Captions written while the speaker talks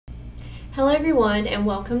Hello everyone and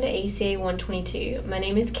welcome to ACA 122. My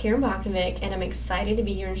name is Karen Bogdanovic and I'm excited to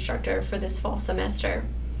be your instructor for this fall semester.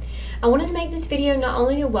 I wanted to make this video not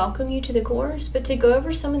only to welcome you to the course, but to go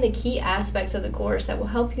over some of the key aspects of the course that will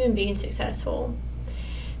help you in being successful.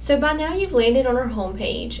 So by now you've landed on our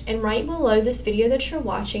homepage, and right below this video that you're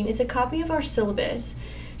watching is a copy of our syllabus.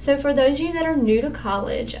 So for those of you that are new to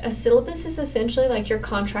college, a syllabus is essentially like your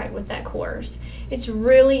contract with that course. It's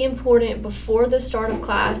really important before the start of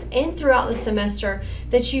class and throughout the semester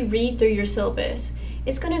that you read through your syllabus.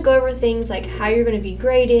 It's going to go over things like how you're going to be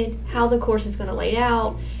graded, how the course is going to lay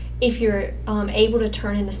out, if you're able to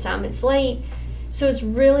turn in assignments late. So it's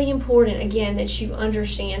really important, again, that you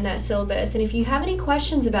understand that syllabus. And if you have any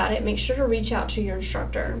questions about it, make sure to reach out to your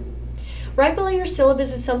instructor. Right below your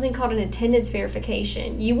syllabus is something called an attendance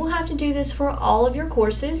verification. You will have to do this for all of your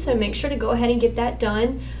courses, so make sure to go ahead and get that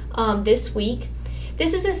done this week.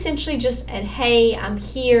 This is essentially just a, hey, I'm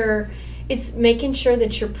here. It's making sure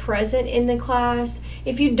that you're present in the class.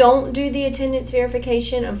 If you don't do the attendance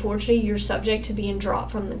verification, unfortunately, you're subject to being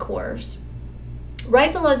dropped from the course.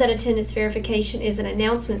 Right below that attendance verification is an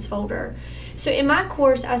announcements folder. So in my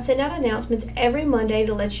course, I send out announcements every Monday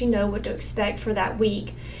to let you know what to expect for that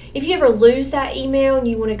week. If you ever lose that email and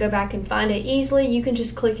you want to go back and find it easily, you can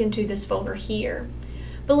just click into this folder here.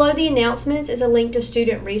 Below the announcements is a link to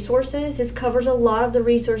student resources. This covers a lot of the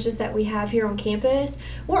resources that we have here on campus.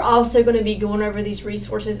 We're also going to be going over these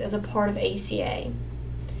resources as a part of ACA.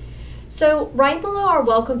 So right below our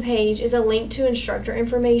welcome page is a link to instructor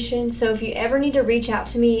information. So if you ever need to reach out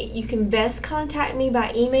to me, you can best contact me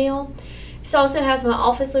by email. This also has my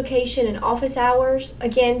office location and office hours.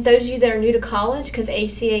 Again, those of you that are new to college, because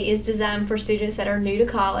ACA is designed for students that are new to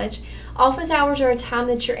college, office hours are a time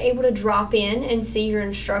that you're able to drop in and see your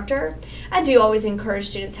instructor. I do always encourage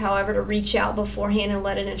students, however, to reach out beforehand and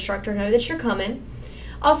let an instructor know that you're coming.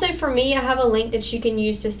 Also, for me, I have a link that you can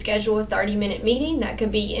use to schedule a 30-minute meeting that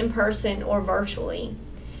could be in person or virtually.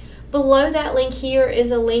 Below that link here is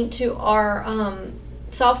a link to our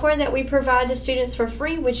software that we provide to students for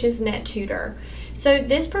free, which is NetTutor. So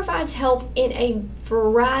this provides help in a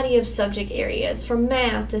variety of subject areas, from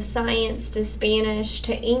math to science to Spanish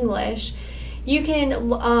to English. You can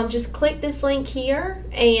just click this link here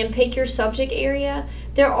and pick your subject area.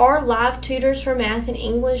 There are live tutors for math and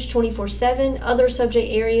English 24/7. Other subject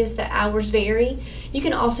areas, the hours vary. You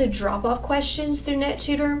can also drop off questions through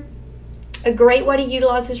NetTutor. A great way to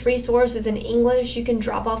utilize this resource is in English. You can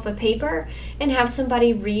drop off a paper and have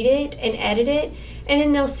somebody read it and edit it, and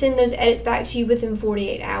then they'll send those edits back to you within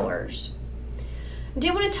 48 hours. I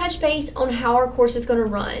did want to touch base on how our course is going to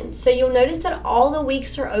run. So you'll notice that all the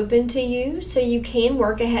weeks are open to you, so you can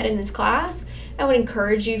work ahead in this class. I would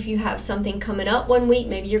encourage you, if you have something coming up one week,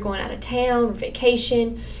 maybe you're going out of town or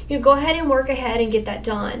vacation, go ahead and work ahead and get that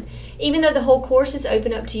done. Even though the whole course is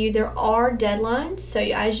open up to you, there are deadlines. So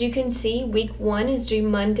as you can see, week 1 is due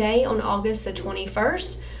Monday on August the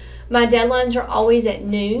 21st. My deadlines are always at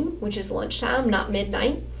noon, which is lunchtime, not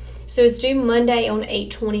midnight. So it's due Monday on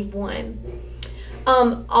 8/21.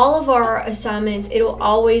 All of our assignments, it'll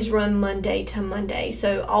always run Monday to Monday.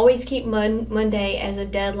 So always keep Monday as a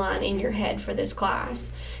deadline in your head for this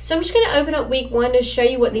class. So I'm just going to open up week 1 to show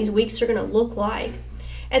you what these weeks are going to look like.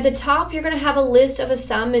 At the top, you're going to have a list of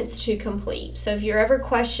assignments to complete. So if you're ever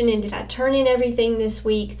questioning, did I turn in everything this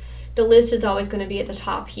week? The list is always going to be at the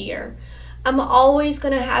top here. I'm always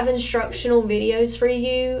going to have instructional videos for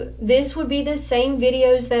you. This would be the same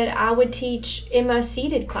videos that I would teach in my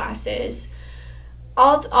seated classes.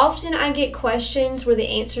 Often I get questions where the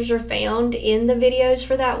answers are found in the videos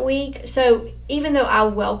for that week. So even though I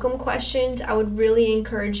welcome questions, I would really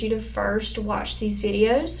encourage you to first watch these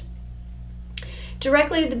videos.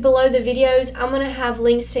 Directly below the videos, I'm going to have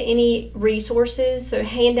links to any resources, so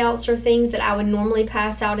handouts or things that I would normally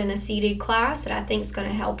pass out in a seated class that I think is going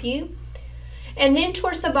to help you. And then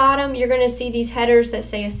towards the bottom, you're going to see these headers that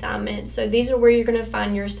say assignments. So these are where you're going to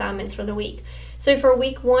find your assignments for the week. So for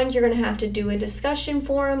week 1, you're going to have to do a discussion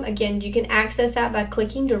forum. Again, you can access that by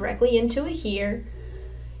clicking directly into it here.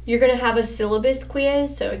 You're going to have a syllabus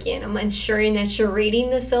quiz. So again, I'm ensuring that you're reading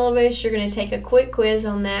the syllabus. You're going to take a quick quiz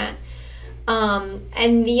on that.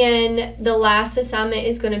 And then the last assignment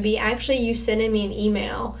is going to be actually you sending me an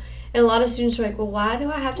email. And a lot of students are like, well, why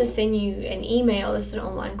do I have to send you an email? This is an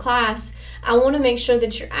online class. I want to make sure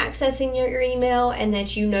that you're accessing your email and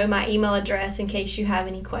that you know my email address in case you have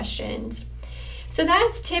any questions. So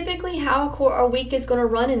that's typically how our week is going to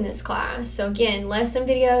run in this class. So again, lesson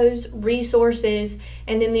videos, resources,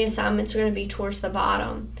 and then the assignments are going to be towards the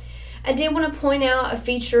bottom. I did want to point out a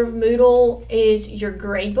feature of Moodle is your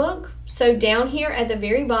gradebook. So down here at the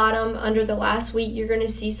very bottom under the last week, you're going to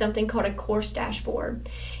see something called a course dashboard.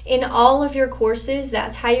 In all of your courses,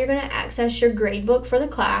 that's how you're going to access your gradebook for the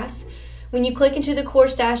class. When you click into the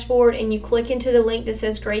course dashboard and you click into the link that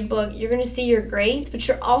says gradebook, you're going to see your grades, but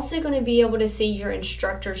you're also going to be able to see your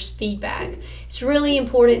instructor's feedback. It's really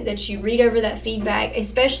important that you read over that feedback,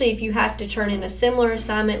 especially if you have to turn in a similar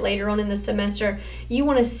assignment later on in the semester. You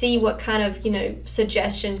want to see what kind of,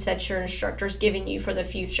 suggestions that your instructor's giving you for the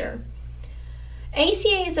future.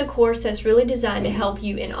 ACA is a course that's really designed to help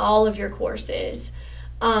you in all of your courses.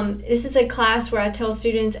 This is a class where I tell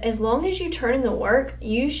students, as long as you turn in the work,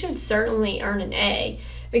 you should certainly earn an A.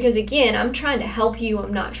 Because again, I'm trying to help you,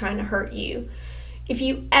 I'm not trying to hurt you. If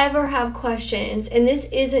you ever have questions, and this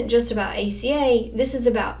isn't just about ACA, this is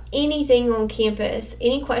about anything on campus,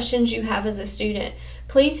 any questions you have as a student,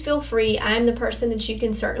 please feel free. I am the person that you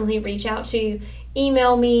can certainly reach out to.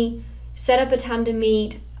 Email me, set up a time to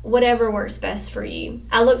meet, whatever works best for you.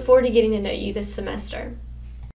 I look forward to getting to know you this semester.